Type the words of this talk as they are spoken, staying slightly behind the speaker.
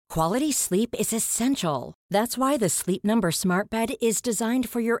Quality sleep is essential. That's why the Sleep Number Smart Bed is designed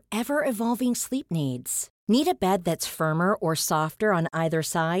for your ever-evolving sleep needs. Need a bed that's firmer or softer on either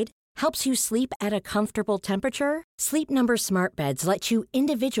side? Helps you sleep at a comfortable temperature? Sleep Number Smart Beds let you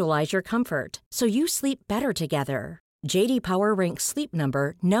individualize your comfort, so you sleep better together. J.D. Power ranks Sleep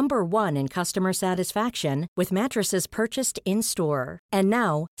Number number 1 in customer satisfaction with mattresses purchased in-store. And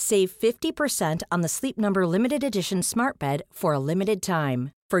now, save 50% on the Sleep Number Limited Edition Smart Bed for a limited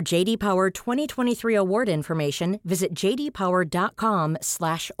time. For J.D. Power 2023 award information, visit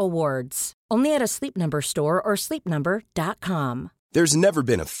jdpower.com/awards. Only at a Sleep Number store or sleepnumber.com. There's never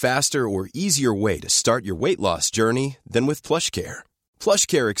been a faster or easier way to start your weight loss journey than with PlushCare.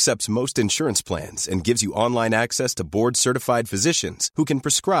 PlushCare accepts most insurance plans and gives you online access to board-certified physicians who can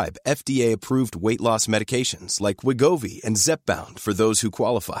prescribe FDA-approved weight loss medications like Wegovy and Zepbound for those who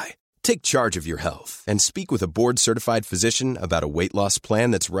qualify. Take charge of your health and speak with a board-certified physician about a weight loss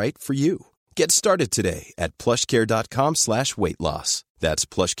plan that's right for you. Get started today at plushcare.com/weight-loss. That's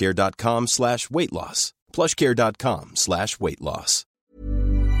plushcare.com/weight-loss. plushcare.com/weight-loss.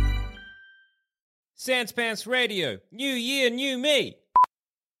 Sans Pants Radio. New year, new me.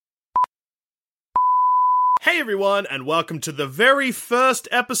 Hey everyone, and welcome to the very first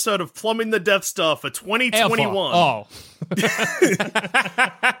episode of Plumbing the Death Star for 2021. Oh.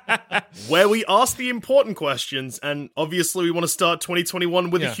 Where we ask the important questions, and obviously we want to start 2021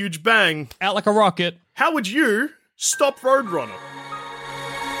 with a huge bang. Out like a rocket. How would you stop Roadrunner?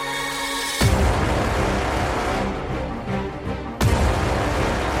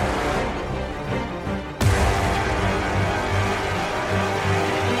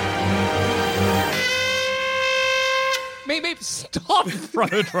 Maybe stop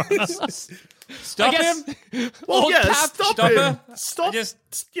Roadrunner. Stop him? Well, Or yeah, stop him. her. Stop, Just-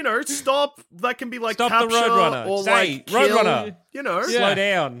 stop. That can be like Stop the capture Roadrunner. or Say, like kill, Roadrunner. Slow Slow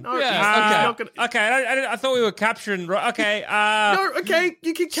down. No, Yeah, he's okay. not gonna... Okay, I thought we were capturing. Okay, No, okay,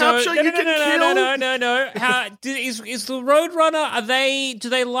 you can capture, so, you can kill. No. How is the Roadrunner? Do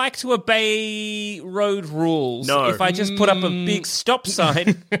they like to obey road rules? No. If I just put up a big stop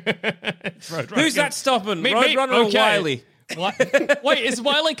sign, who's that stopping? Roadrunner or Wile? Wait, is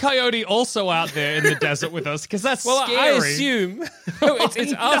Wile E. Coyote also out there in the desert with us? Because that's Well, scary. I assume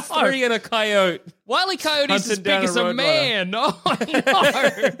it's us three and a coyote. Wile E. Coyote's as Hunting big down as a a roadrunner. man. Oh, I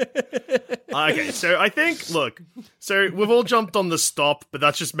know. Okay, so I think, look, so we've all jumped on the stop, but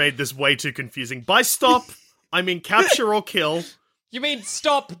that's just made this way too confusing. By stop, I mean capture or kill. You mean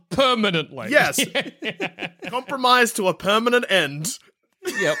stop permanently? Yes. Compromise to a permanent end.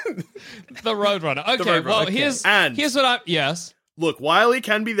 Yep. The Roadrunner. Okay, Roadrunner, well, okay. here's And- what I... Yes. Look, Wile E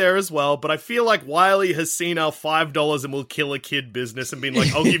can be there as well, but I feel like Wile E has seen our $5 and will kill a kid business and been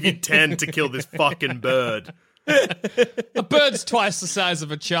like, I'll give you 10 to kill this fucking bird. A bird's twice the size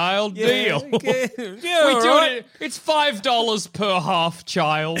of a child. Deal. Okay. We Yeah, do right. it. It's $5 per half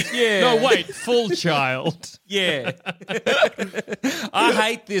child. Yeah. No, wait, full child. Yeah. I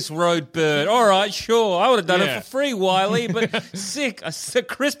hate this road bird. All right, sure. I would have done Yeah. it for free, Wiley, but sick. A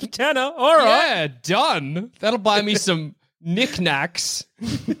crisp tenner. All right. Yeah, done. That'll buy me some knickknacks.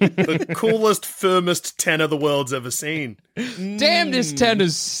 The coolest, firmest tenor the world's ever seen. Damn, this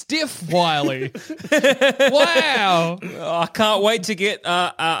tenner's stiff, Wiley. Wow. Oh, I can't wait to get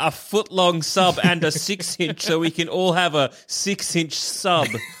a foot-long sub and a 6-inch so we can all have a 6-inch sub.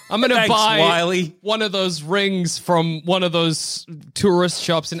 I'm going to Thanks, buy Wiley. one of those rings from one of those tourist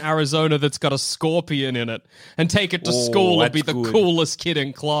shops in Arizona that's got a scorpion in it and take it to school and be that's the good. coolest kid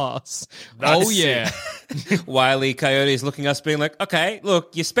in class. That's oh, yeah. Wiley Coyote is looking at us being like, okay,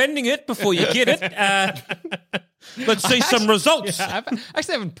 look, you're spending it before you get it. Let's see some results. I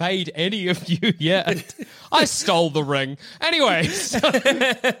actually haven't paid any of you yet. I stole the ring. Anyways.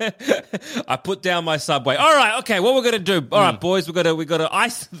 I put down my subway. All right, okay, what we're going to do? All right, boys, we got to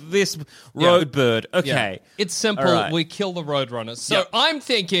ice this road bird. Okay. Yeah. It's simple. All right. We kill the Roadrunners. So Yep. I'm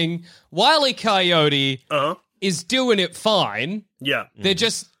thinking Wile E. Coyote is doing it fine. Yeah. They're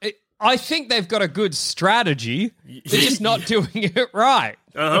just... I think they've got a good strategy. They're just not doing it right.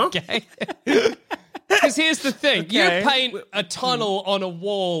 Okay? Because here's the thing. Okay. You paint a tunnel on a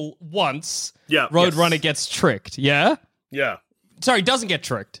wall once, Yeah. Roadrunner gets tricked, yeah? Yeah. Sorry, doesn't get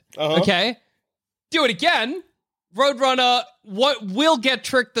tricked. Okay? Do it again, Roadrunner will get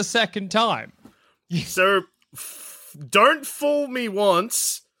tricked the second time. So, don't fool me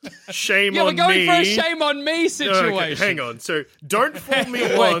once. Shame Yeah, on we're going me. for a shame on me situation. Okay, hang on. So, don't fool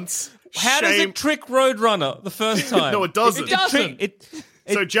me once. How does shame... it trick Roadrunner the first time? No, it doesn't. It doesn't.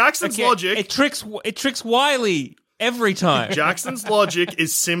 So Jackson's Okay, logic... It tricks Wiley every time. Jackson's logic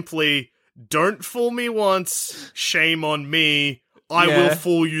is simply, don't fool me once, shame on me. I will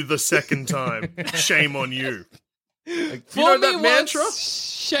fool you the second time. Shame on you. You Fool know that me mantra? once,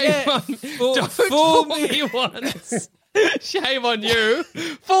 shame on Don't fool fool me once. Shame on you.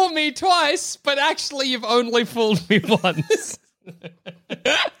 Fool me twice, but actually you've only fooled me once.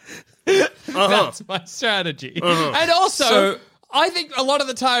 That's my strategy. And also, I think a lot of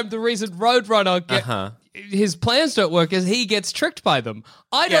the time the reason Roadrunner his plans don't work is he gets tricked by them.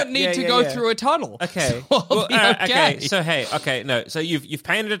 I don't need to go through a tunnel. Okay. So I'll be okay. Okay. So you've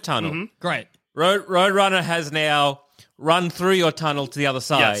painted a tunnel. Mm-hmm. Great. Roadrunner has now run through your tunnel to the other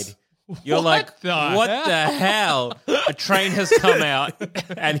side. Yes. You're like, what the hell? A train has come out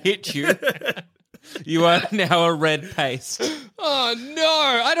and hit you. You are now a red paste. Oh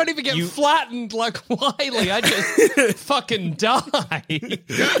no! I don't even get flattened like Wiley. I just fucking die.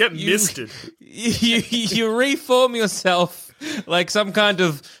 Get misted. You reform yourself like some kind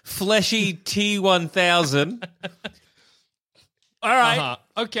of fleshy T-1000. All right.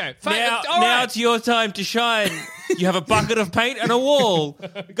 Okay. Now it's your time to shine. You have a bucket of paint and a wall.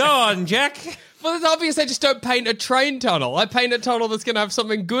 Go on, Jack. Well, it's obvious I just don't paint a train tunnel. I paint a tunnel that's going to have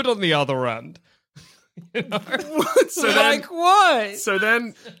something good on the other end. You know? What? So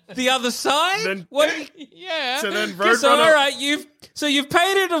then the other side? Then, what? Yeah. So then So Roadrunner... all right, you've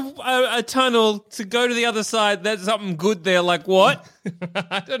painted a tunnel to go to the other side. There's something good there. Like what?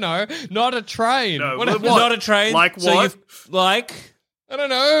 I don't know. Not a train. No, What? Not a train. Like so what? I don't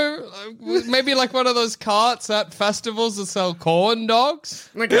know. Maybe like one of those carts at festivals that sell corn dogs.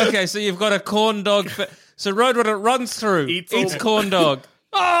 Okay, so you've got a corn dog. So Roadrunner runs through, eats corn dog.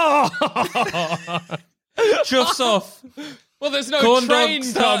 Oh! Chuffs off. Well, there's no Corn train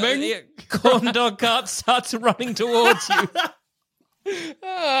dog coming. Corn dog cart starts running towards you.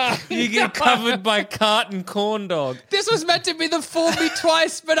 You get covered by cart and corn dog. This was meant to be the fool me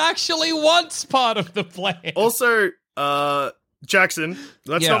twice, but actually once part of the plan. Also, Jackson,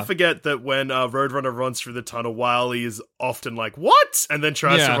 let's Yeah. not forget that when Roadrunner runs through the tunnel, Wiley is often like, what? And then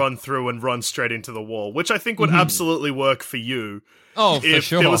tries to run through and run straight into the wall, which I think would absolutely work for you. Oh, for if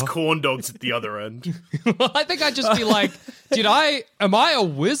sure. there was corn dogs at the other end. Well, I think I'd just be like, am I a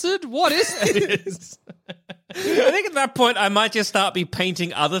wizard? What is this? I think at that point I might just start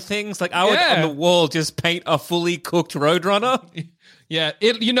painting other things. Like I would on the wall just paint a fully cooked Roadrunner. Yeah,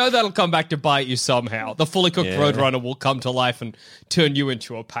 that'll come back to bite you somehow. The fully cooked Roadrunner will come to life and turn you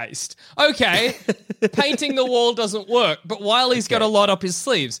into a paste. Okay, painting the wall doesn't work, but Wiley's got a lot up his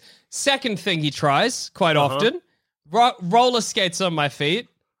sleeves. Second thing he tries quite often, roller skates on my feet.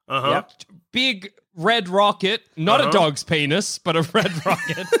 Big red rocket, not a dog's penis, but a red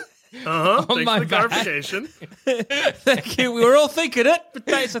rocket. On Thanks my for the back. clarification. Thank you. We were all thinking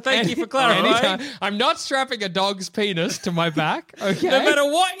it, so thank you for clarifying. I'm not strapping a dog's penis to my back, okay? No matter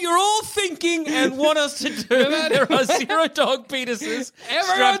what you're all thinking and want us to do, there are 0 dog penises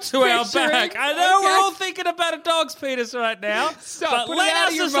strapped to our back. I know we're all thinking about a dog's penis right now, Stop, but put it out let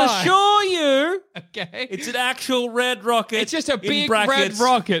of your us mind. assure you it's an actual red rocket. It's just a in big brackets, red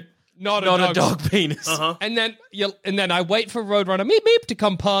rocket, not a dog penis. And then I wait for Roadrunner meep meep to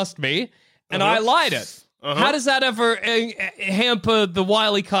come past me, and I light it. How does that ever hamper the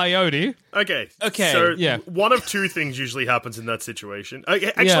Wile E. Coyote? Okay. So, one of two things usually happens in that situation.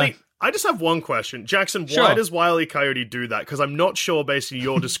 Actually, I just have one question. Jackson, why does Wile E. Coyote do that? Because I'm not sure, based on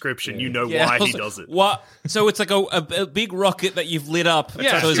your description, why he does it. What? So it's like a big rocket that you've lit up.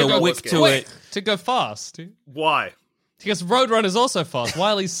 Yeah, so there's a wick to it. To go fast. Why? Because Roadrunner's also fast.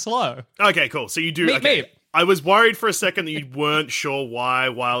 Wiley's slow. Okay, cool. So you do... Meep. I was worried for a second that you weren't sure why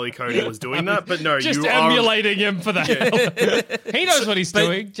Wile E. Coyote was doing that, but no, Just you emulating him for that. He knows what he's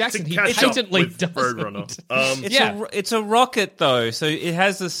doing. Jackson, he patently does. Roadrunner. It's a rocket though, so it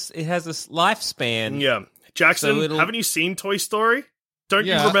has this lifespan. Yeah. Jackson, So haven't you seen Toy Story? Don't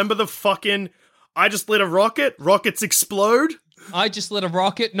you remember the fucking... I just lit a rocket, rockets explode? I just lit a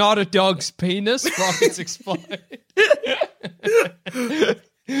rocket, not a dog's penis. Rockets explode.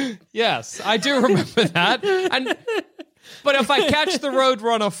 Yes, I do remember that. But if I catch the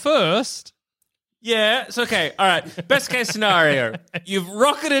Roadrunner first... Yeah, it's okay. All right. Best case scenario. You've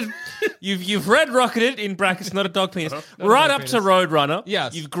red rocketed, in brackets, not a dog penis, right up to Roadrunner.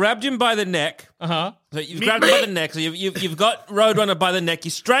 Yes. You've grabbed him by the neck. Uh-huh. So you've grabbed him by the neck. So you've got Roadrunner by the neck.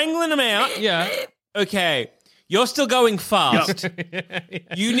 You're strangling him out. Yeah. Okay. You're still going fast.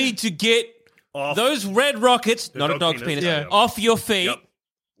 You need to get those red rockets, not a dog's penis, off your feet. Yep.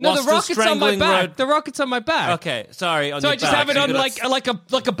 No, the rocket's on my back. The rocket's on my back. Okay, sorry. So I just have it on like a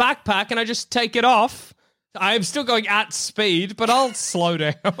backpack, and I just take it off. I'm still going at speed, but I'll slow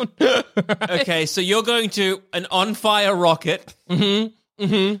down. Okay, so you're going to an on-fire rocket.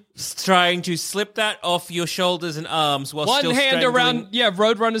 trying to slip that off your shoulders and arms while One still hand strangling. around,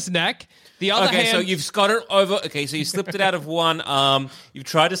 Roadrunner's neck. The other hand... so you've got it over... Okay, so you slipped it out of one arm. You've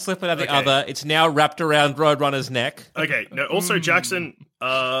tried to slip it out of the other. It's now wrapped around Roadrunner's neck. Okay, no, also, Jackson,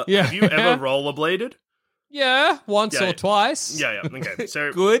 Yeah. have you ever rollerbladed? Yeah, once or twice. Yeah, okay.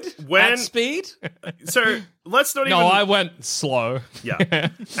 So Good? When At speed? So let's not even... No, I went slow. Yeah.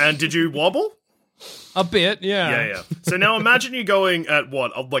 And did you wobble? A bit, yeah. Yeah. So now imagine you going at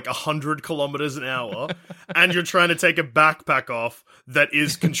like 100 kilometers an hour, and you're trying to take a backpack off that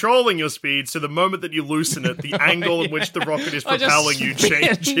is controlling your speed. So the moment that you loosen it, the angle in which the rocket is I just propelling you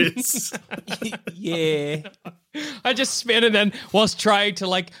spin. changes. Yeah. I just spin, and then whilst trying to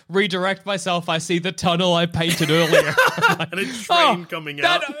like redirect myself, I see the tunnel I painted earlier. And a train coming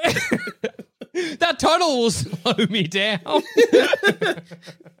out. That tunnel will slow me down.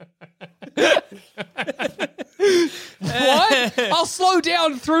 What? I'll slow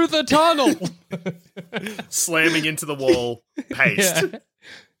down through the tunnel. Slamming into the wall. Paste. Yeah.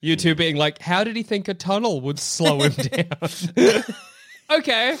 You two being like, how did he think a tunnel would slow him down?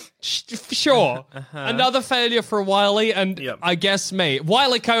 Okay, sure. Another failure for Wile E, and I guess me.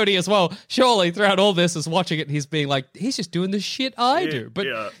 Wile E Coyote as well. Surely throughout all this is watching it, he's being like, he's just doing the shit I do, but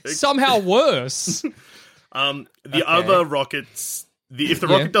somehow worse. The other rockets... if the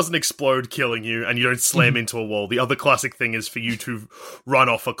rocket doesn't explode killing you and you don't slam into a wall, the other classic thing is for you to run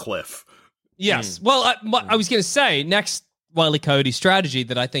off a cliff. Yes. Well, I was going to say, next Wile E Coyote strategy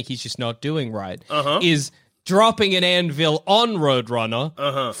that I think he's just not doing right is dropping an anvil on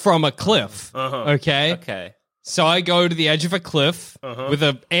Roadrunner from a cliff. Okay? Okay. So I go to the edge of a cliff with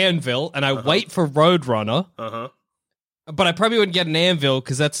an anvil, and I wait for Roadrunner. But I probably wouldn't get an anvil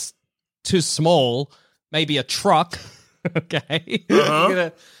because that's too small. Maybe a truck. Okay. You're going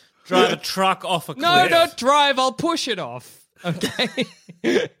to drive a truck off a cliff. No, don't drive. I'll push it off. Okay.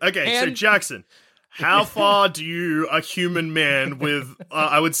 Okay, so Jackson, how far do you, a human man with,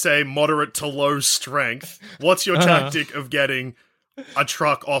 I would say, moderate to low strength, what's your tactic of getting a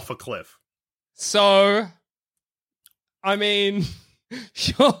truck off a cliff? So, I mean,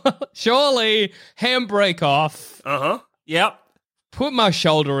 surely handbrake off. Yep. Put my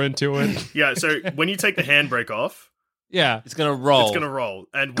shoulder into it. Yeah, so when you take the handbrake off, Yeah. It's going to roll. it's going to roll.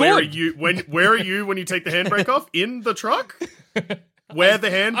 And where are you when you take the handbrake off? In the truck? Where the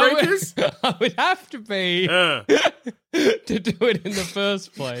handbrake is? I would have to be to do it in the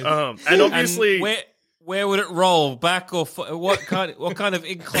first place. And obviously... And where would it roll? Back or what kind of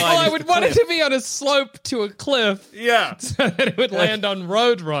incline? Well, I is would the want it cliff? to be on a slope to a cliff. Yeah. So that it would land on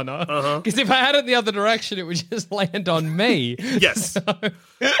Roadrunner. Because if I had it the other direction, it would just land on me. Yes.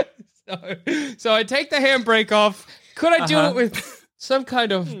 So I take the handbrake off. Could I do it with some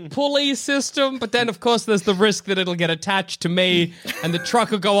kind of pulley system? But then, of course, there's the risk that it'll get attached to me and the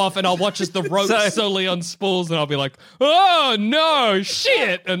truck will go off and I'll watch as the rope slowly unspools and I'll be like, oh, no,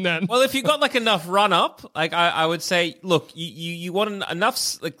 shit. And then... Well, if you got like enough run up, like I would say, look, you want enough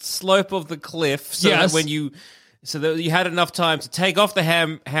slope of the cliff so that when you... So that you had enough time to take off the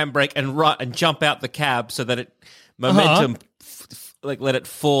handbrake and run and jump out the cab so that it momentum let it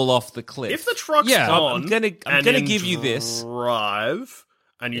fall off the cliff. If the truck's on, I'm gonna give you this drive,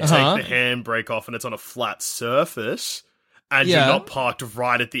 and you take the handbrake off, and it's on a flat surface, and you're not parked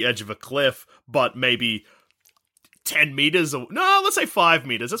right at the edge of a cliff, but maybe 10 meters, let's say 5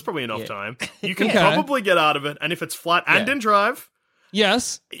 meters. That's probably enough time. You can probably get out of it, and if it's flat and in drive,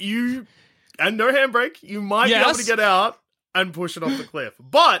 and no handbrake, you might be able to get out and push it off the cliff.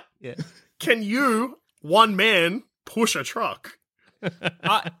 But can you, one man, push a truck?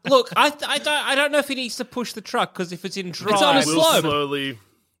 Look, I don't know if he needs to push the truck because if it's in drive, it's on a We'll slope. slowly.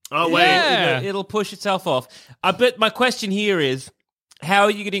 Oh wait, it'll push itself off. But my question here is, how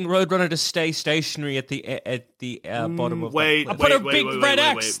are you getting Roadrunner to stay stationary at the bottom of wait, the I put a big red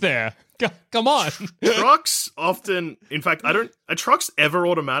X there. Come on. Trucks often, in fact, are trucks ever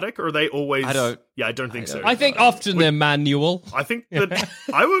automatic or are they always? I don't. Yeah, I don't think so. I think often they're manual. I think that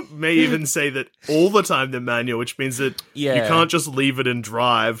may even say that all the time they're manual, which means that you can't just leave it in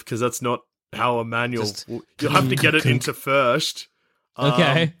drive because that's not how a manual. You'll have to get it into first.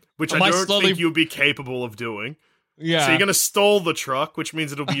 Which I don't think you'll be capable of doing. Yeah. So you're going to stall the truck, which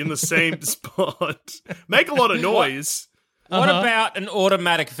means it'll be in the same spot. Make a lot of noise. What about an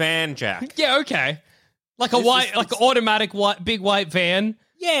automatic van, Jack? Yeah, okay. Like automatic big white van.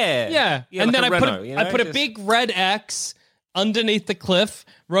 Yeah. And like then I put a big red X underneath the cliff.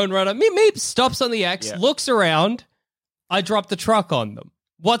 Roadrunner meep stops on the X, looks around. I drop the truck on them.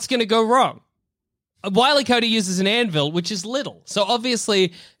 What's going to go wrong? Wile E Coyote uses an anvil, which is little. So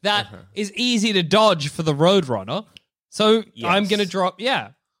obviously that is easy to dodge for the Roadrunner. So I'm going to drop,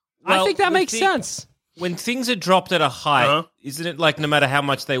 I think that makes sense. When things are dropped at a height, isn't it like no matter how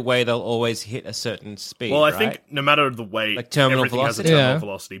much they weigh, they'll always hit a certain speed? Well, I think no matter the weight, like terminal everything velocity? has a terminal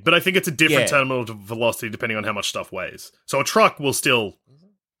velocity. But I think it's a different terminal velocity depending on how much stuff weighs. So a truck will still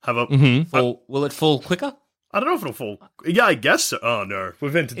have a... will it fall quicker? I don't know if it'll fall... Yeah, I guess so. Oh, no.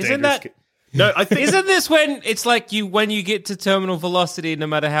 We've entered Isn't dangerous... that... No, I think... Isn't this when it's like when you get to terminal velocity, no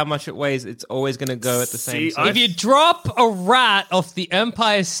matter how much it weighs, it's always going to go at the same speed? If you drop a rat off the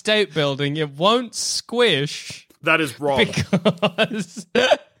Empire State Building, it won't squish. That is wrong. Because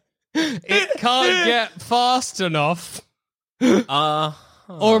it can't get fast enough.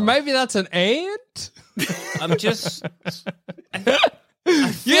 Or maybe that's an ant? I'm just...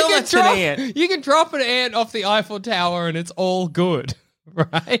 I feel that's an ant. You can drop an ant off the Eiffel Tower and it's all good.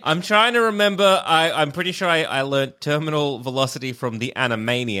 Right. I'm trying to remember. I'm pretty sure I learned terminal velocity from the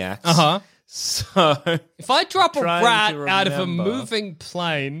Animaniacs. So if I drop a rat out of a moving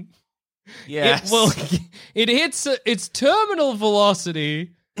plane, it hits its terminal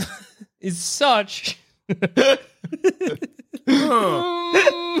velocity is such. I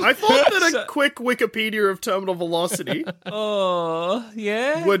thought that a quick Wikipedia of terminal velocity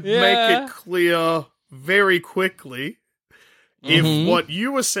would make it clear very quickly if what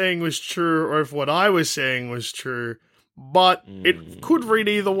you were saying was true or if what I was saying was true, but it could read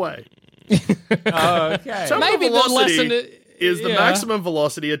either way. Okay. Maybe the lesson is the maximum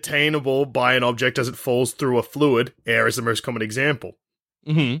velocity attainable by an object as it falls through a fluid. Air is the most common example.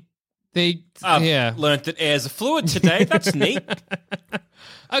 I've learned that air is a fluid today. That's neat.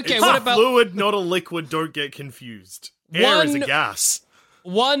 Okay, it's what a about fluid, not a liquid? Don't get confused. Air is a gas.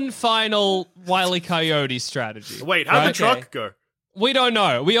 One final Wile E. Coyote strategy. Wait, how'd the truck go? We don't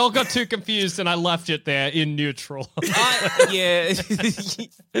know. We all got too confused and I left it there in neutral.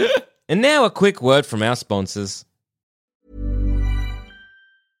 And now a quick word from our sponsors.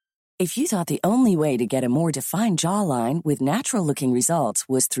 If you thought the only way to get a more defined jawline with natural-looking results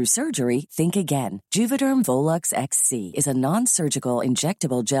was through surgery, think again. Juvederm Volux XC is a non-surgical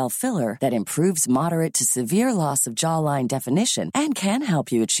injectable gel filler that improves moderate to severe loss of jawline definition and can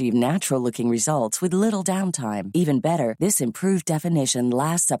help you achieve natural-looking results with little downtime. Even better, this improved definition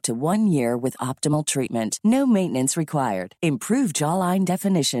lasts up to 1 year with optimal treatment. No maintenance required. Improve jawline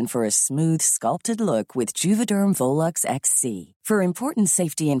definition for a smooth, sculpted look with Juvederm Volux XC. For important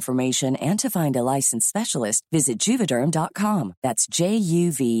safety information and to find a licensed specialist, visit Juvederm.com. That's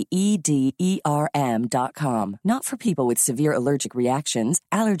JUVEDERM.com. Not for people with severe allergic reactions,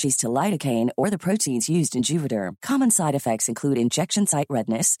 allergies to lidocaine, or the proteins used in Juvederm. Common side effects include injection site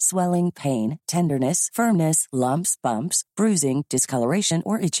redness, swelling, pain, tenderness, firmness, lumps, bumps, bruising, discoloration,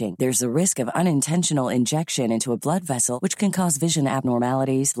 or itching. There's a risk of unintentional injection into a blood vessel, which can cause vision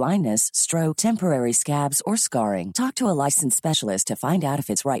abnormalities, blindness, stroke, temporary scabs, or scarring. Talk to a licensed specialist to find out if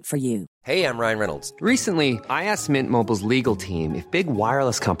it's right for you. Hey, I'm Ryan Reynolds. Recently, I asked Mint Mobile's legal team if big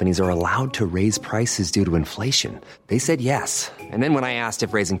wireless companies are allowed to raise prices due to inflation. They said yes. And then when I asked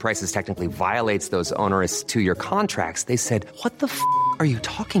if raising prices technically violates those onerous 2-year contracts, they said, "What the f*** are you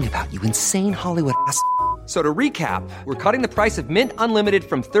talking about, you insane Hollywood ass?" So to recap, we're cutting the price of Mint Unlimited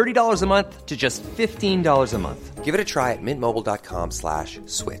from $30 a month to just $15 a month. Give it a try at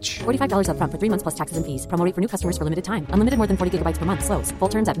mintmobile.com/switch. $45 up front for 3 months plus taxes and fees. Promo rate for new customers for limited time. Unlimited more than 40 gigabytes per month. Slows full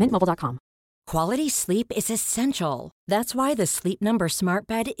terms at mintmobile.com. Quality sleep is essential. That's why the Sleep Number Smart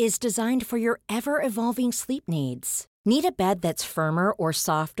Bed is designed for your ever-evolving sleep needs. Need a bed that's firmer or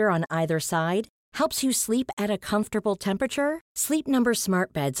softer on either side? Helps you sleep at a comfortable temperature? Sleep Number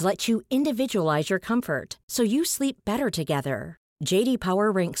Smart Beds let you individualize your comfort so you sleep better together. J.D.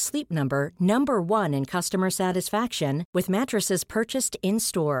 Power ranks Sleep Number number 1 in customer satisfaction with mattresses purchased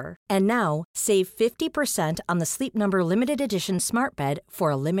in-store. And now, save 50% on the Sleep Number Limited Edition Smart Bed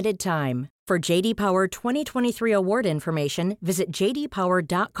for a limited time. For J.D. Power 2023 award information, visit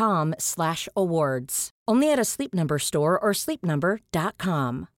jdpower.com/awards. Only at a Sleep Number store or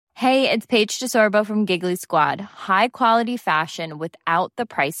sleepnumber.com. Hey, it's Paige DeSorbo from Giggly Squad. High quality fashion without the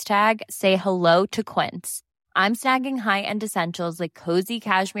price tag. Say hello to Quince. I'm snagging high-end essentials like cozy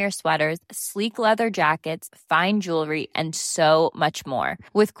cashmere sweaters, sleek leather jackets, fine jewelry, and so much more.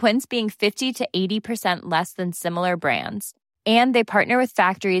 With Quince being 50 to 80% less than similar brands. And they partner with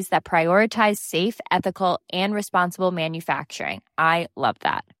factories that prioritize safe, ethical, and responsible manufacturing. I love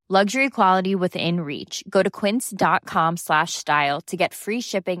that. Luxury quality within reach. Go to quince.com/style to get free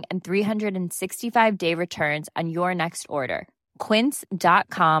shipping and 365-day returns on your next order.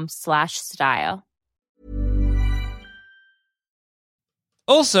 Quince.com/style.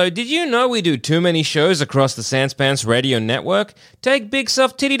 Also, did you know we do too many shows across the Sanspants Radio Network? Take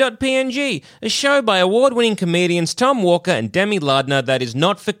BigSoftTitty.png, a show by award-winning comedians Tom Walker and Demi Lardner that is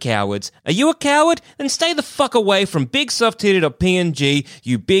not for cowards. Are you a coward? Then stay the fuck away from BigSoftTitty.png,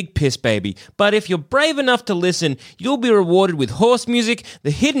 you big piss baby. But if you're brave enough to listen, you'll be rewarded with horse music,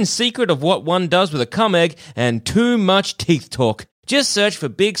 the hidden secret of what one does with a cum egg, and too much teeth talk. Just search for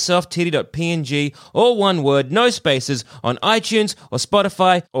BigSoftTitty.png, all one word, no spaces, on iTunes or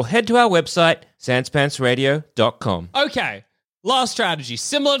Spotify, or head to our website, sanspantsradio.com. Okay, last strategy.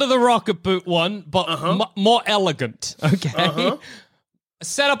 Similar to the rocket boot one, but more elegant. Okay?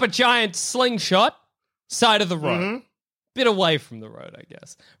 Set up a giant slingshot, side of the road. Bit away from the road, I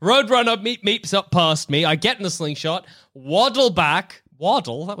guess. Roadrunner meeps up past me. I get in the slingshot, waddle back.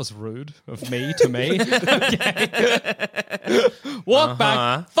 Waddle? That was rude of me to me. Okay. Walk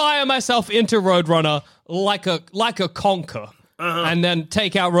back, fire myself into Roadrunner like a conker, and then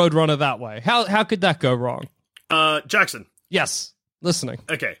take out Roadrunner that way. How could that go wrong? Jackson. Yes, listening.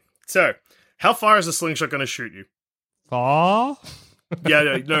 Okay, so how far is the slingshot going to shoot you? Far?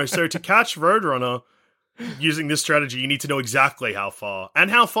 No. So to catch Roadrunner, using this strategy, you need to know exactly how far and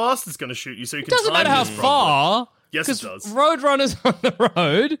how fast it's going to shoot you. So you can. Doesn't matter how far. Yes, it does. Roadrunner's on the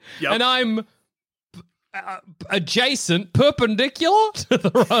road, and I'm adjacent, perpendicular to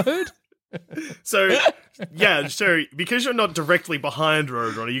the road. So because you're not directly behind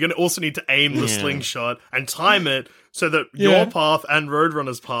Roadrunner, you're going to also need to aim the slingshot and time it so that your path and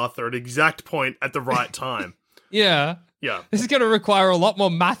Roadrunner's path are at exact point at the right time. Yeah. This is going to require a lot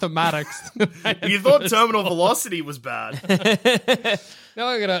more mathematics. You thought terminal velocity was bad. Now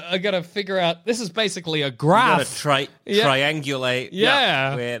I gotta figure out. This is basically a graph. You gotta triangulate.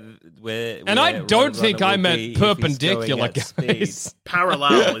 Yeah. Where and I don't think I meant perpendicular, guys.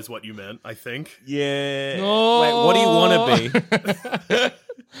 Parallel is what you meant, I think. Yeah. Oh. Wait, what do you want to be?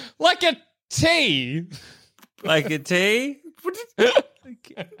 Like a T. Like a T?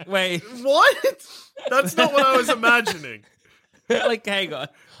 Wait. What? That's not what I was imagining. Like, hang on.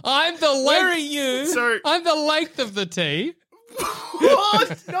 I'm the length. Where are you? Sorry. I'm the length of the T.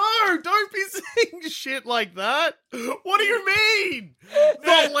 What? No, don't be saying shit like that. What do you mean?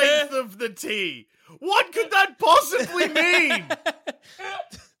 The length of the T. What could that possibly mean?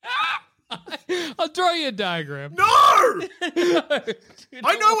 I'll draw you a diagram. No! I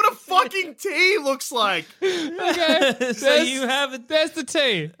know what a fucking T looks like. Okay. So you have it. There's the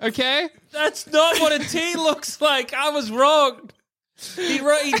T, okay? That's not what a T looks like. I was wrong. He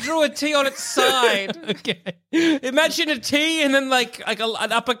drew a T on its side. Okay. Imagine a T and then like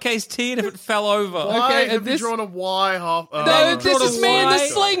an uppercase T and if it fell over. Why Okay, have you drawn a Y half? No, this drawn a is me in the Y.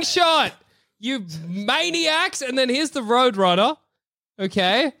 slingshot. You maniacs, and then here's the Roadrunner.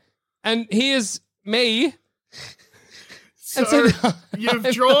 Okay? And here's me. So you've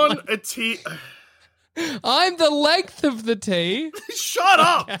drawn a T. I'm the length of the T. Shut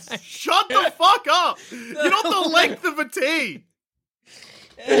up! Shut the fuck up! You're not the length of a T.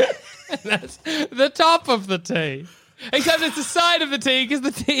 That's the top of the T. Except it's the side of the T because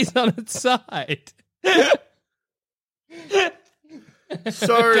the T's on its side.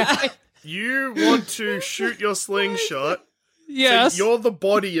 So you want to shoot your slingshot. Yes. So you're the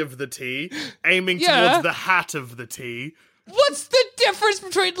body of the T, aiming towards the hat of the T. What's the difference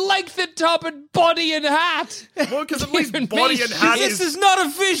between length and top and body and hat? Well, because at least Giving body me and hat This is not a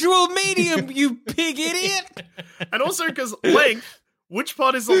visual medium, you pig idiot. And also because length, which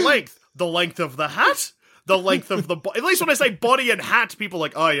part is the length? The length of the hat? The length of the body? At least when I say body and hat, people are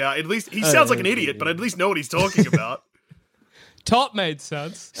like, oh yeah, at least he sounds like an idiot, but I at least know what he's talking about. Top made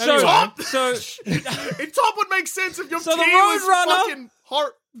sense. So, Anyway. Top would make sense if your So T the was Roadrunner- fucking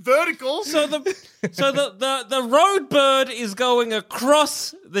vertical. So the road bird is going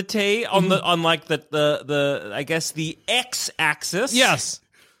across the T on the I guess the X axis. Yes.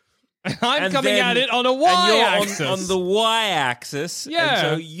 I'm And coming then- at it on a and Y you're axis. on the Y axis. Yeah. And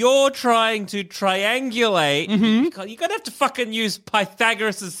so you're trying to triangulate. You're gonna have to fucking use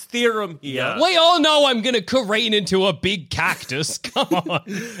Pythagoras' theorem here. Yeah. We all know I'm going to careen into a big cactus. Come on.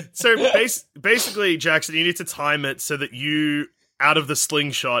 So basically, Jackson, you need to time it so that you, out of the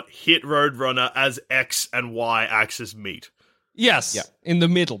slingshot, hit Roadrunner as X and Y axis meet. Yes, in the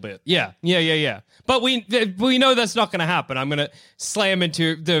middle bit. Yeah. But we know that's not going to happen. I'm going to slam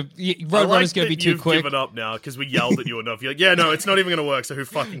into the Roadrunner's going to be too quick. You've given up now because we yelled at you enough. You're like, yeah, no, it's not even going to work. So who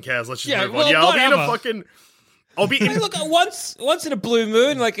fucking cares? Let's just move on. well, Yeah, I'll be in a whatever. fucking. I'll be in. Hey, look, once in a blue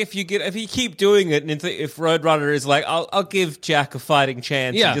moon, like if you keep doing it, and if Roadrunner is like, I'll give Jack a fighting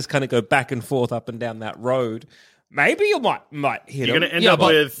chance, and just kind of go back and forth up and down that road, maybe you might hit You're him. going to end up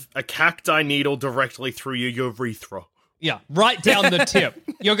with a cacti needle directly through your urethra. Yeah, right down the tip.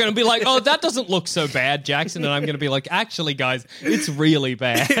 You're going to be like, oh, that doesn't look so bad, Jackson. And I'm going to be like, actually, guys, it's really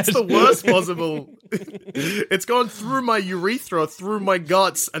bad. It's the worst possible. It's gone through my urethra, through my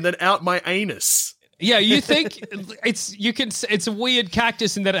guts, and then out my anus. Yeah, you think it's a weird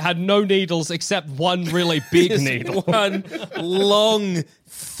cactus in that it had no needles except one really big needle. One long,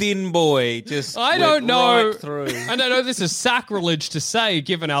 thin boy just I don't know. Right through. And I know this is sacrilege to say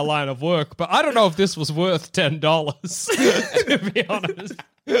given our line of work, but I don't know if this was worth $10, to be honest.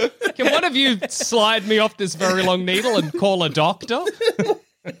 Can one of you slide me off this very long needle and call a doctor?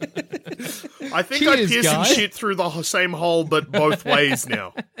 I think I pierce some shit through the same hole, but both ways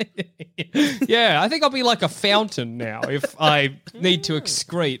now. Yeah, I think I'll be like a fountain now if I need to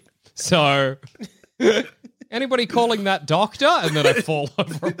excrete. So, anybody calling that doctor? And then I fall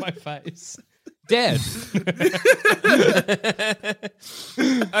over on my face. Dead.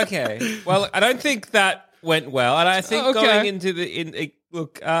 Okay. Well, I don't think that went well. And I think going into the...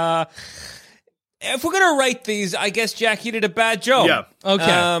 if we're going to rate these, I guess, Jack, you did a bad job. Yeah.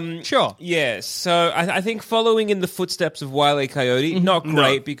 Okay. Sure. Yeah. So I think following in the footsteps of Wile E. Coyote, not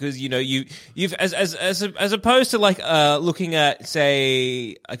great because, you've as opposed to like looking at,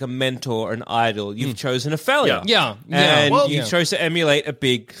 say, like a mentor or an idol, you've chosen a failure. Yeah. And you chose to emulate a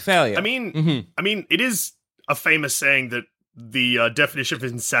big failure. I mean, it is a famous saying that the definition of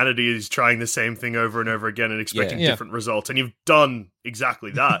insanity is trying the same thing over and over again and expecting different results, and you've done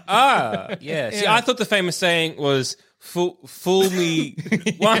exactly that. Yeah. See, I thought the famous saying was "Fool me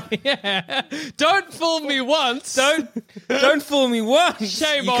once." Don't fool me once. Don't fool me once.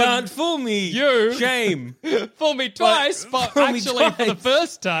 Shame you on can't fool me. You. Shame. Fool me twice, but actually for the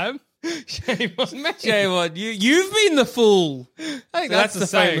first time. Shame on me. Shame on you. You've been the fool. I think that's the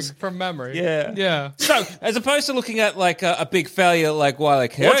famous from memory. Yeah. So, as opposed to looking at like a big failure like Wile E.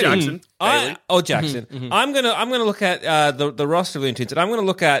 Coyote, or Jackson, I'm gonna look at the roster of Looney Tunes, and I'm gonna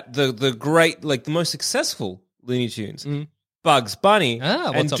look at the great, like the most successful Looney Tunes, Bugs Bunny,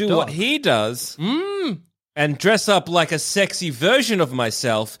 and do what he does. And dress up like a sexy version of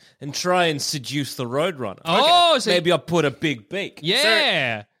myself and try and seduce the Roadrunner. Oh, so maybe I'll put a big beak.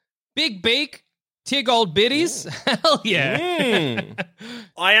 Yeah. Big beak, tig old biddies. Hell yeah.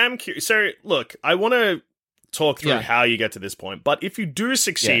 I am curious. So, look, I want to talk through how you get to this point, but if you do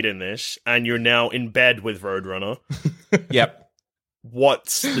succeed in this and you're now in bed with Roadrunner,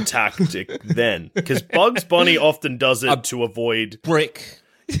 what's the tactic then? Because Bugs Bunny often does it to avoid... brick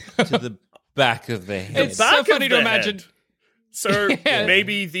to the back of the head. It's so funny to imagine... Head. So,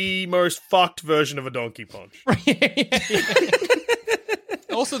 maybe the most fucked version of a donkey punch.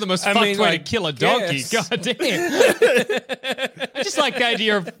 Also the most fucked way to kill a donkey. Yes. God damn. I just like the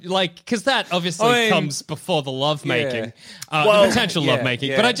idea of, like, because that obviously comes before the lovemaking. The potential lovemaking.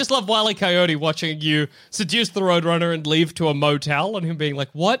 Yeah. But I just love Wile E. Coyote watching you seduce the Roadrunner and leave to a motel and him being like,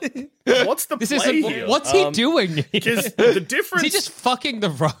 what? What's the play here? What's he doing? Because the difference... Is he just fucking the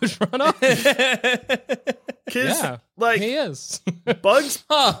Roadrunner? Because, he is.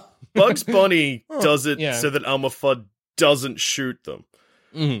 Bugs Bunny does it so that Elmer Fudd doesn't shoot them.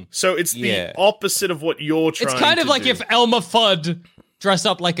 So it's the opposite of what you're trying to do. It's kind of like if Elmer Fudd dressed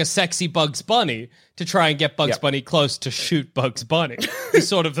up like a sexy Bugs Bunny to try and get Bugs Bunny close to shoot Bugs Bunny. It's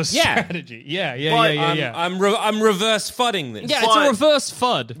sort of the strategy. Yeah. I'm reverse fudding this. Yeah, it's a reverse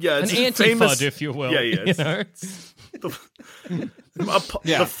Fudd. Yeah, it's an anti-Fudd, if you will. Yeah. You know? The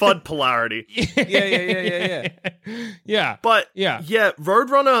Fudd polarity. Yeah. But,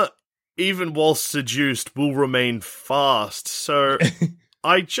 Roadrunner, even while seduced, will remain fast. So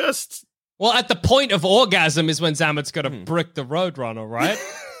I just... Well, at the point of orgasm is when Zamet's got to brick the Roadrunner, right?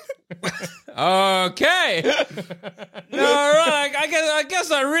 Okay. All right. I guess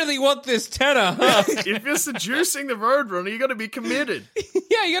I really want this tenor, huh? If you're seducing the Roadrunner, you got to be committed.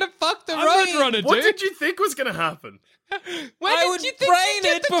 Yeah, you got to fuck the Roadrunner, dude. What did you think was going to happen? I would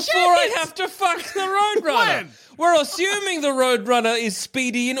brain it before I have to fuck the Roadrunner. We're assuming the Roadrunner is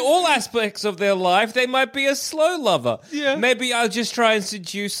speedy in all aspects of their life. They might be a slow lover. Yeah. Maybe I'll just try and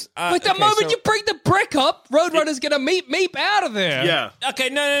seduce... But the moment you bring the brick up, Roadrunner's going to meep out of there. Yeah. Okay,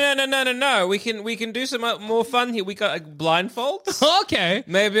 no. We can do some more fun here. We got blindfolds. Okay.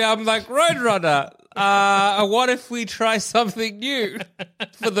 Maybe I'm like, Roadrunner... what if we try something new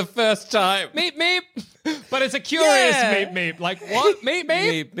for the first time? Meep. But it's a curious meep. Like, what?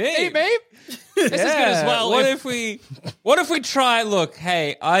 Meep. This is good as well. What if we try, look,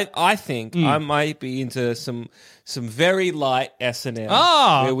 hey, I think I might be into some very light S&M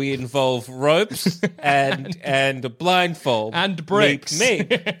where we involve ropes and a blindfold. And bricks.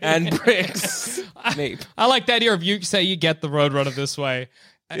 Meep. And bricks. Meep. I like the idea of you say you get the Roadrunner this way.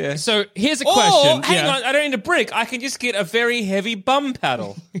 Yeah. So here's a question. Hang on, I don't need a brick. I can just get a very heavy bum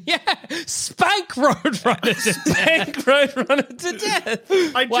paddle. Yeah, spank Roadrunner to Spank Roadrunner to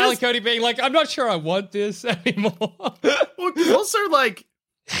death. While Cody being like, I'm not sure I want this anymore. Well, also, like,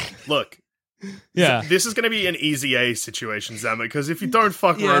 look. Yeah. This is going to be an easy A situation, Zamet, because if you don't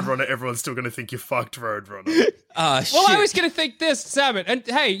fuck Roadrunner, everyone's still going to think you fucked Roadrunner. Well, I was going to think this, Zamet, and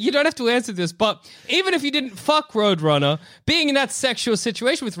hey, you don't have to answer this, but even if you didn't fuck Roadrunner, being in that sexual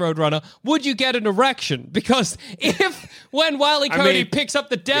situation with Roadrunner, would you get an erection? Because when Wile E. Coyote picks up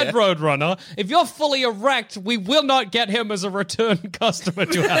the dead Roadrunner, if you're fully erect, we will not get him as a return customer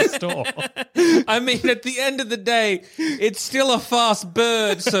to our store. I mean, at the end of the day, it's still a fast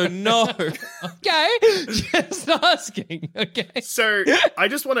bird, so no. Okay, just asking. Okay. So I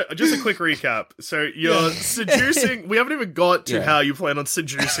just want to a quick recap. So you're seducing. We haven't even got to how you plan on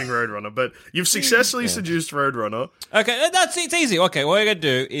seducing Roadrunner, but you've successfully seduced Roadrunner. Okay, it's easy. Okay, what we're gonna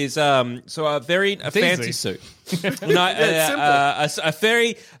do is a fancy suit. A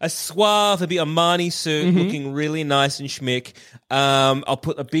suave, a bit Armani suit, looking really nice and schmick. I'll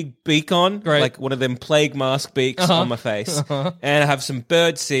put a big beak on, like one of them plague mask beaks on my face, and I have some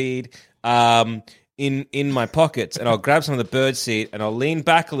bird seed in my pockets, and I'll grab some of the bird seed and I'll lean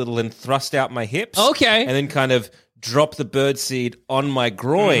back a little and thrust out my hips. Okay, and then kind of drop the bird seed on my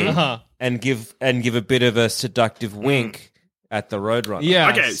groin and give a bit of a seductive wink at the Roadrunner. Yeah.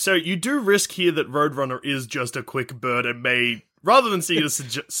 Okay, so you do risk here that Roadrunner is just a quick bird and may, rather than see it as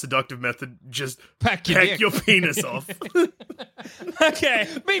a seductive method, just peck your penis off. Okay.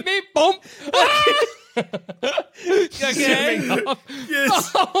 Beep, beep, boom. Okay.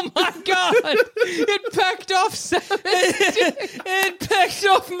 Yes. Oh my god! It pecked off It pecked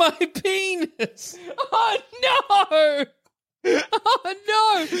off my penis. Oh no! Oh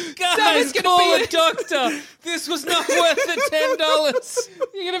no! Guys, call a doctor. This was not worth the $10.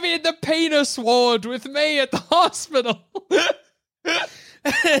 You're gonna be in the penis ward with me at the hospital.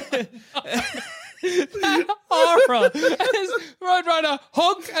 That horror as Roadrunner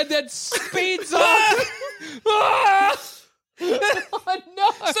honk and then speeds off. Oh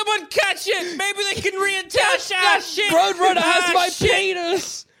no! Someone catch it! Maybe they can reattach that shit! Roadrunner has my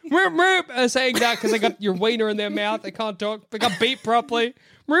penis! Meep, meep. Saying that because they got your wiener in their mouth. They can't talk. They can't beat properly.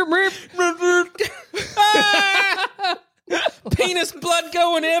 Meep, meep. Penis blood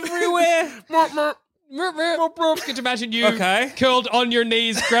going everywhere. Could you imagine you curled on your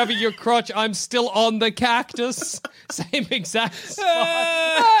knees, grabbing your crotch? I'm still on the cactus. Same exact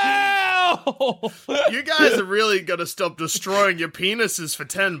spot. You guys are really gonna stop destroying your penises for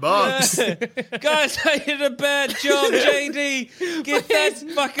 $10. Guys, I did a bad job, JD. Get that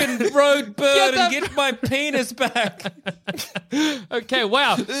fucking road bird and get my penis back. Okay,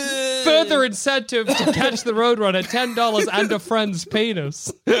 wow. Further incentive to catch the Roadrunner, $10 and a friend's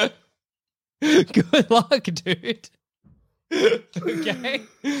penis. Good luck, dude. Okay.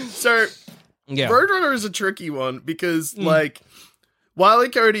 So, Roadrunner is a tricky one because, like, Wile E.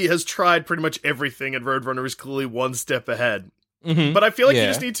 Coyote has tried pretty much everything and Roadrunner is clearly one step ahead. But I feel like you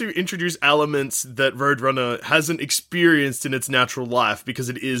just need to introduce elements that Roadrunner hasn't experienced in its natural life because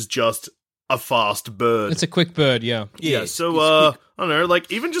it is just a fast bird. It's a quick bird, yeah. Yeah, so, I don't know,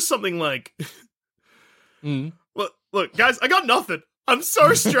 like, even just something like... Look, guys, I got nothing. I'm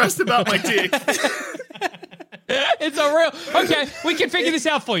so stressed about my dick. It's a real... Okay, we can figure this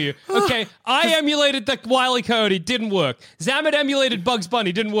out for you. Okay, I emulated the Wile E. Coyote, didn't work. Zamet emulated Bugs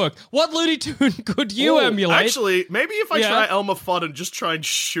Bunny, didn't work. What Looney Tune could you emulate? Actually, maybe if I try Elmer Fudd and just try and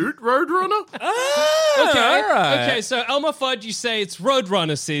shoot Roadrunner? Okay, so Elmer Fudd, you say it's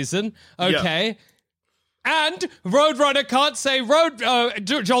Roadrunner season. Okay. Yeah. And Roadrunner can't say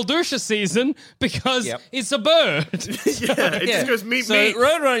Joldusha season because it's a bird. It just goes meep, so meep.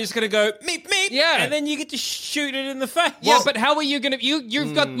 Roadrunner's just going to go meep, meep, and then you get to shoot it in the face. Yeah, but how are you going to...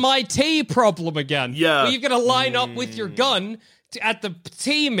 You've got my T problem again. Yeah. Where you're going to line up with your gun at the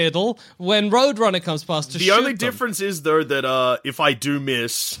T middle when Roadrunner comes past to shoot The only them. difference is, though, that if I do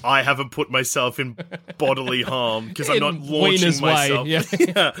miss, I haven't put myself in bodily harm because I'm not launching myself.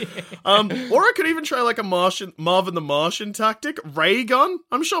 Or I could even try like a Marvin the Martian tactic. Ray gun.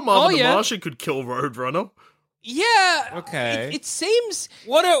 I'm sure Marvin the Martian could kill Roadrunner. Yeah. Okay. It seems...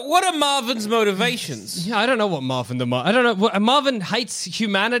 What are Marvin's motivations? Yeah, I don't know what I don't know. Marvin hates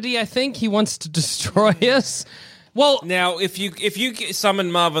humanity, I think. He wants to destroy us. Well, now, if you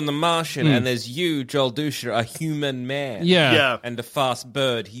summon Marvin the Martian and there's you, Joel Dusha, a human man, and a fast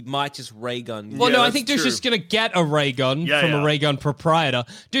bird, he might just ray gun you. Well, no, I think Dusha's going to get a ray gun from a ray gun proprietor.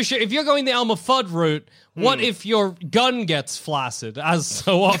 Dusha, if you're going the Elmer Fudd route, what if your gun gets flaccid, as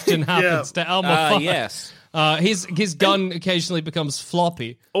so often happens to Elmer Fudd? Yes. His gun occasionally becomes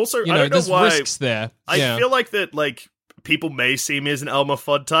floppy. Also, you I don't know there's why risks there. I feel like that. Like people may see me as an Elmer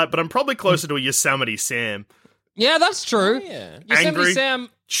Fudd type, but I'm probably closer to a Yosemite Sam. Yeah, that's true. Yosemite Angry, Sam.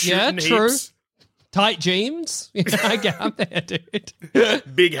 Yeah, true. Heaps. Tight jeans. I get out there, dude.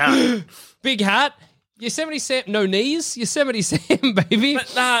 Big hat. Big hat. Yosemite Sam. No knees. Yosemite Sam, baby.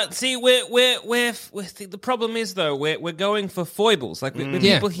 But see, the problem is though we're going for foibles. Like the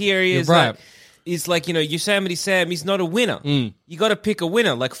people here is right. Is like, Yosemite Sam, he's not a winner. You got to pick a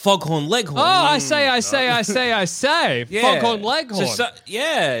winner, like Foghorn Leghorn. Oh, I say. Yeah. Foghorn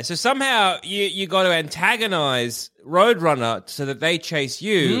Leghorn. So somehow you got to antagonize Roadrunner so that they chase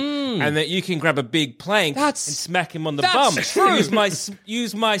you, and that you can grab a big plank and smack him on the bum. True.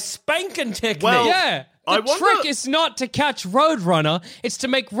 Use my spanking technique. Well, yeah. The trick is not to catch Roadrunner, it's to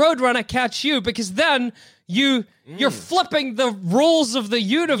make Roadrunner catch you, because then you're flipping the rules of the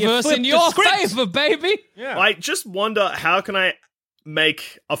universe in your favor, baby. Yeah. I just wonder, how can I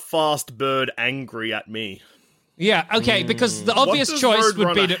make a fast bird angry at me? Yeah, okay, because the obvious choice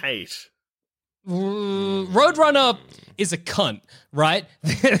would be to hate? Roadrunner is a cunt, right?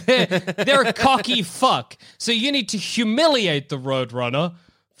 They're a cocky fuck. So you need to humiliate the Roadrunner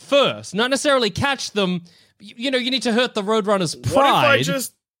first, not necessarily catch them. You need to hurt the Roadrunner's pride. What if I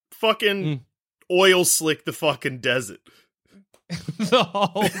just fucking oil slick the fucking desert? The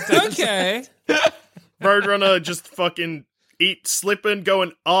whole desert. Okay. Roadrunner just fucking slipping,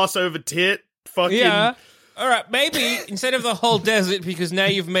 going arse over tit, fucking... Yeah. All right, maybe instead of the whole desert, because now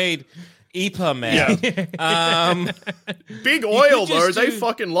you've made Ipa Man. Yeah. Big oil, though. They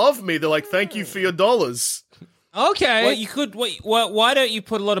fucking love me. They're like, thank you for your dollars. Okay. Well, you could. Why don't you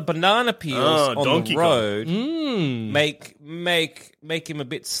put a lot of banana peels on the road? Make him a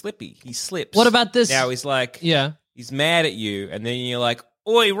bit slippy. He slips. What about this? Now he's like, he's mad at you, and then you're like,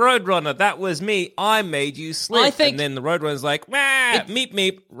 "Oi, Roadrunner, that was me. I made you slip." And then the Roadrunner's like, "Meep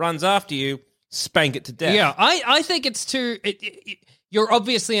meep," runs after you, spank it to death. Yeah, I think it's too. You're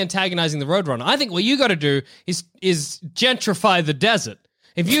obviously antagonizing the Roadrunner. I think what you got to do is gentrify the desert.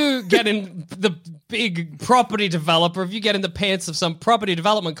 If you get in the big property developer, if you get in the pants of some property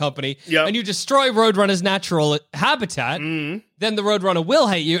development company, and you destroy Roadrunner's natural habitat, then the Roadrunner will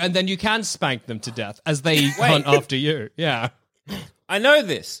hate you, and then you can spank them to death as they hunt after you. Yeah. I know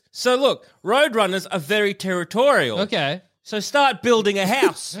this. So look, Roadrunners are very territorial. Okay. So start building a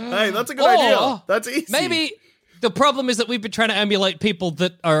house. Hey, that's a good idea. That's easy. Maybe the problem is that we've been trying to emulate people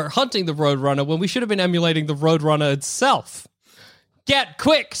that are hunting the Roadrunner when we should have been emulating the Roadrunner itself. Get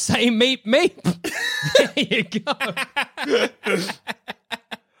quick, say meep meep. There you go.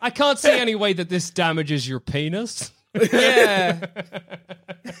 I can't see any way that this damages your penis. Yeah.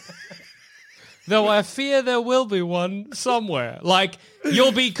 Though I fear there will be one somewhere. Like,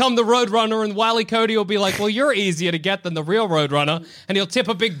 you'll become the Roadrunner and Wile E. Coyote will be like, well, you're easier to get than the real Roadrunner. And he'll tip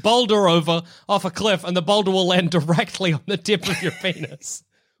a big boulder over off a cliff and the boulder will land directly on the tip of your penis.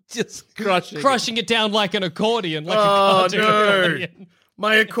 Just crushing it down like an accordion, like a cartoon accordion.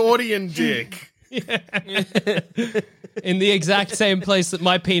 My accordion dick. In the exact same place that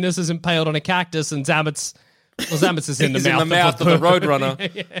my penis is impaled on a cactus and Zamet's is in the mouth of the Roadrunner.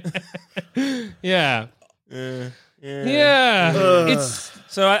 Yeah.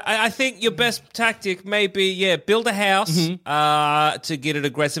 So I think your best tactic may be, build a house to get it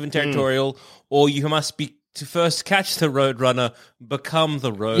aggressive and territorial, or you must be to first catch the Roadrunner, become the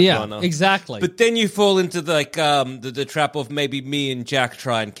Roadrunner. Yeah, exactly. But then you fall into the trap of maybe me and Jack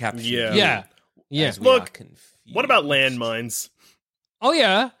try and capture you. Yeah. Look, what about landmines? Oh,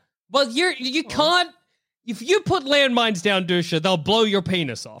 yeah. Well, you can't... If you put landmines down, Dusha, they'll blow your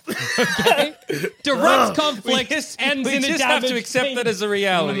penis off. Okay? Direct conflict ends in a damaged We just have to accept that as a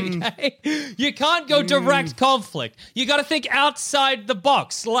reality. Okay? You can't go direct conflict. You got to think outside the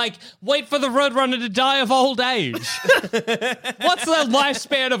box. Like, wait for the Roadrunner to die of old age. What's the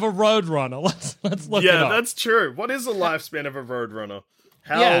lifespan of a Roadrunner? Let's look it up. Yeah, that's true. What is the lifespan of a Roadrunner?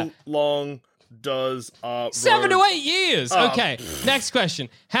 How long does 7 to 8 years. Okay. Next question.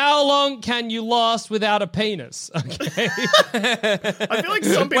 How long can you last without a penis? Okay. I feel like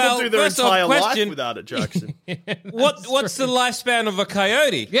some people do their entire life without it, Jackson. What's the lifespan of a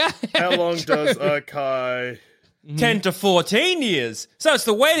coyote? Yeah. How long does a coyote? 10 to 14 years. So it's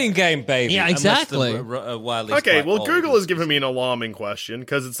the waiting game, baby. Yeah, exactly. Okay, well, Google has given me an alarming question,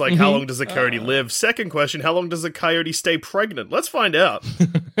 because it's like, how long does a coyote live? Second question, how long does a coyote stay pregnant? Let's find out.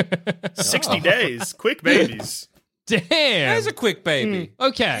 60 days. Quick babies. Damn. There's a quick baby.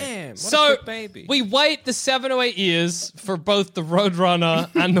 Okay. Damn, so a quick baby. We wait the 7 to 8 years for both the Roadrunner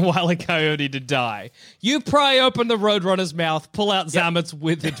and the Wile E. Coyote to die. You pry open the Roadrunner's mouth, pull out Zamet's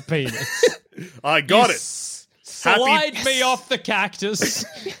withered penis. I got it. Slide me off the cactus.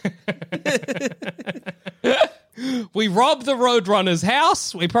 We rob the Roadrunner's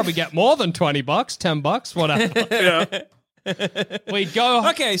house. We probably get more than $20, $10, whatever. Yeah. We go.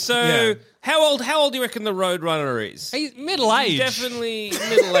 Okay, so how old do you reckon the Roadrunner is? He's middle-aged. Definitely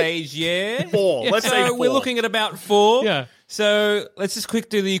middle-aged, yeah. 4. Let's say 4. We're looking at about 4. Yeah. So let's just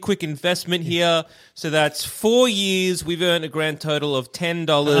do the quick investment here. So that's 4 years. We've earned a grand total of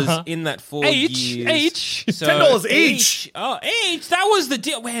 $10 in that 4 years. Each. So $10 each. Oh, each. That was the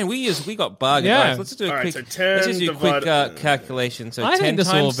deal. Man, we got bargain. Yeah. Right, let's do a quick. So 10 let's just do a quick calculation. So I 10 think this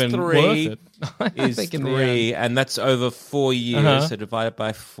will times have been 3 worth it. is 3, and that's over 4 years. So divided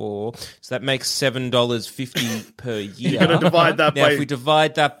by 4, so that makes $7.50 per year. You're going to divide that Now, by... if we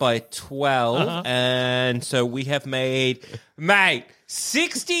divide that by 12, and so we have made, mate,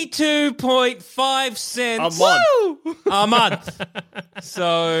 62.5 cents A month.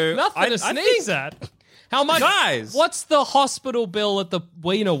 So Nothing to sneeze at. How much? Guys. What's the hospital bill at the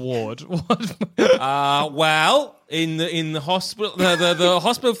Wiener ward? Well, in the hospital, the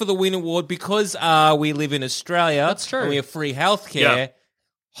hospital for the Wiener ward, because we live in Australia. That's true. And we have free healthcare. Yeah.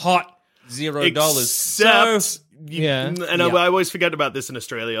 Hot $0. Except, I always forget about this in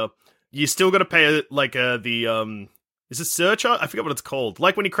Australia. You still got to pay the is it surcharge? I forget what it's called.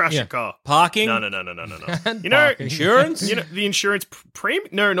 Like when you crash your car. Parking? No. You know, insurance? You know the insurance premium?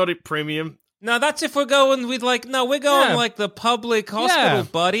 No, not a premium. No, that's if we're going with we're going like the public hospital,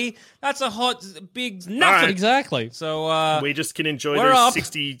 buddy. That's a hot, big nothing. Right. Exactly. So we just can enjoy those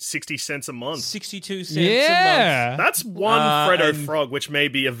 60 cents a month. 62 cents a month. That's one Freddo Frog, which may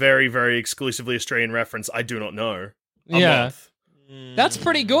be a very, very exclusively Australian reference. I do not know. A month. That's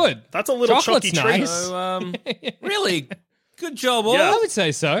pretty good. That's a little Chocolate's chalky treat. nice. So, really, good job, all. I would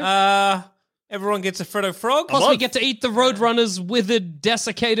say so. Everyone gets a Freddo Frog. Plus, we get to eat the Roadrunner's withered,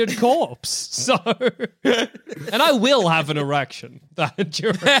 desiccated corpse. So, and I will have an erection. And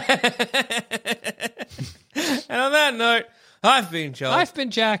on that note, I've been Joel. I've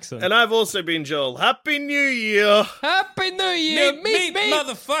been Jackson. And I've also been Joel. Happy New Year. Happy New Year. Meet,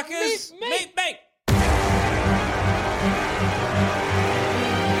 motherfuckers. Meet.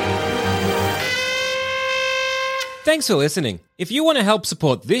 Thanks for listening. If you want to help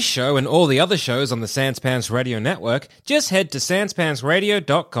support this show and all the other shows on the Sanspants Radio Network, just head to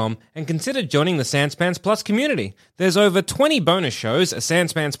sanspantsradio.com and consider joining the Sanspants Plus community. There's over 20 bonus shows, a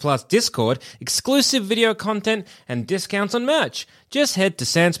Sanspants Plus Discord, exclusive video content, and discounts on merch. Just head to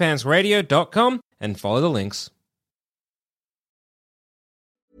sanspantsradio.com and follow the links.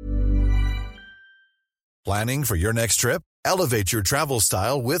 Planning for your next trip? Elevate your travel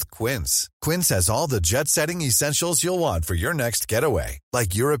style with Quince. Quince has all the jet-setting essentials you'll want for your next getaway,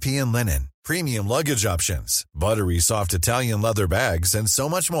 like European linen, premium luggage options, buttery soft Italian leather bags, and so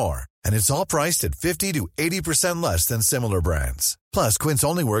much more. And it's all priced at 50 to 80% less than similar brands. Plus, Quince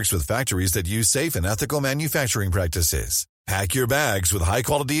only works with factories that use safe and ethical manufacturing practices. Pack your bags with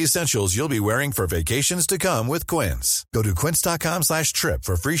high-quality essentials you'll be wearing for vacations to come with Quince. Go to quince.com/trip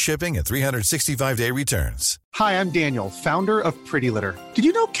for free shipping and 365-day returns. Hi, I'm Daniel, founder of Pretty Litter. Did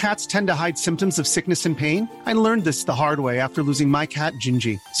you know cats tend to hide symptoms of sickness and pain? I learned this the hard way after losing my cat,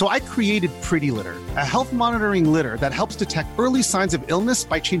 Gingy. So I created Pretty Litter, a health monitoring litter that helps detect early signs of illness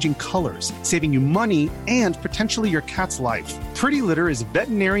by changing colors, saving you money and potentially your cat's life. Pretty Litter is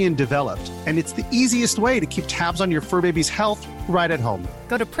veterinarian developed, and it's the easiest way to keep tabs on your fur baby's health right at home.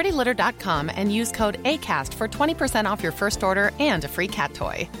 Go to prettylitter.com and use code ACAST for 20% off your first order and a free cat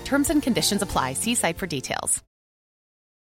toy. Terms and conditions apply. See site for details.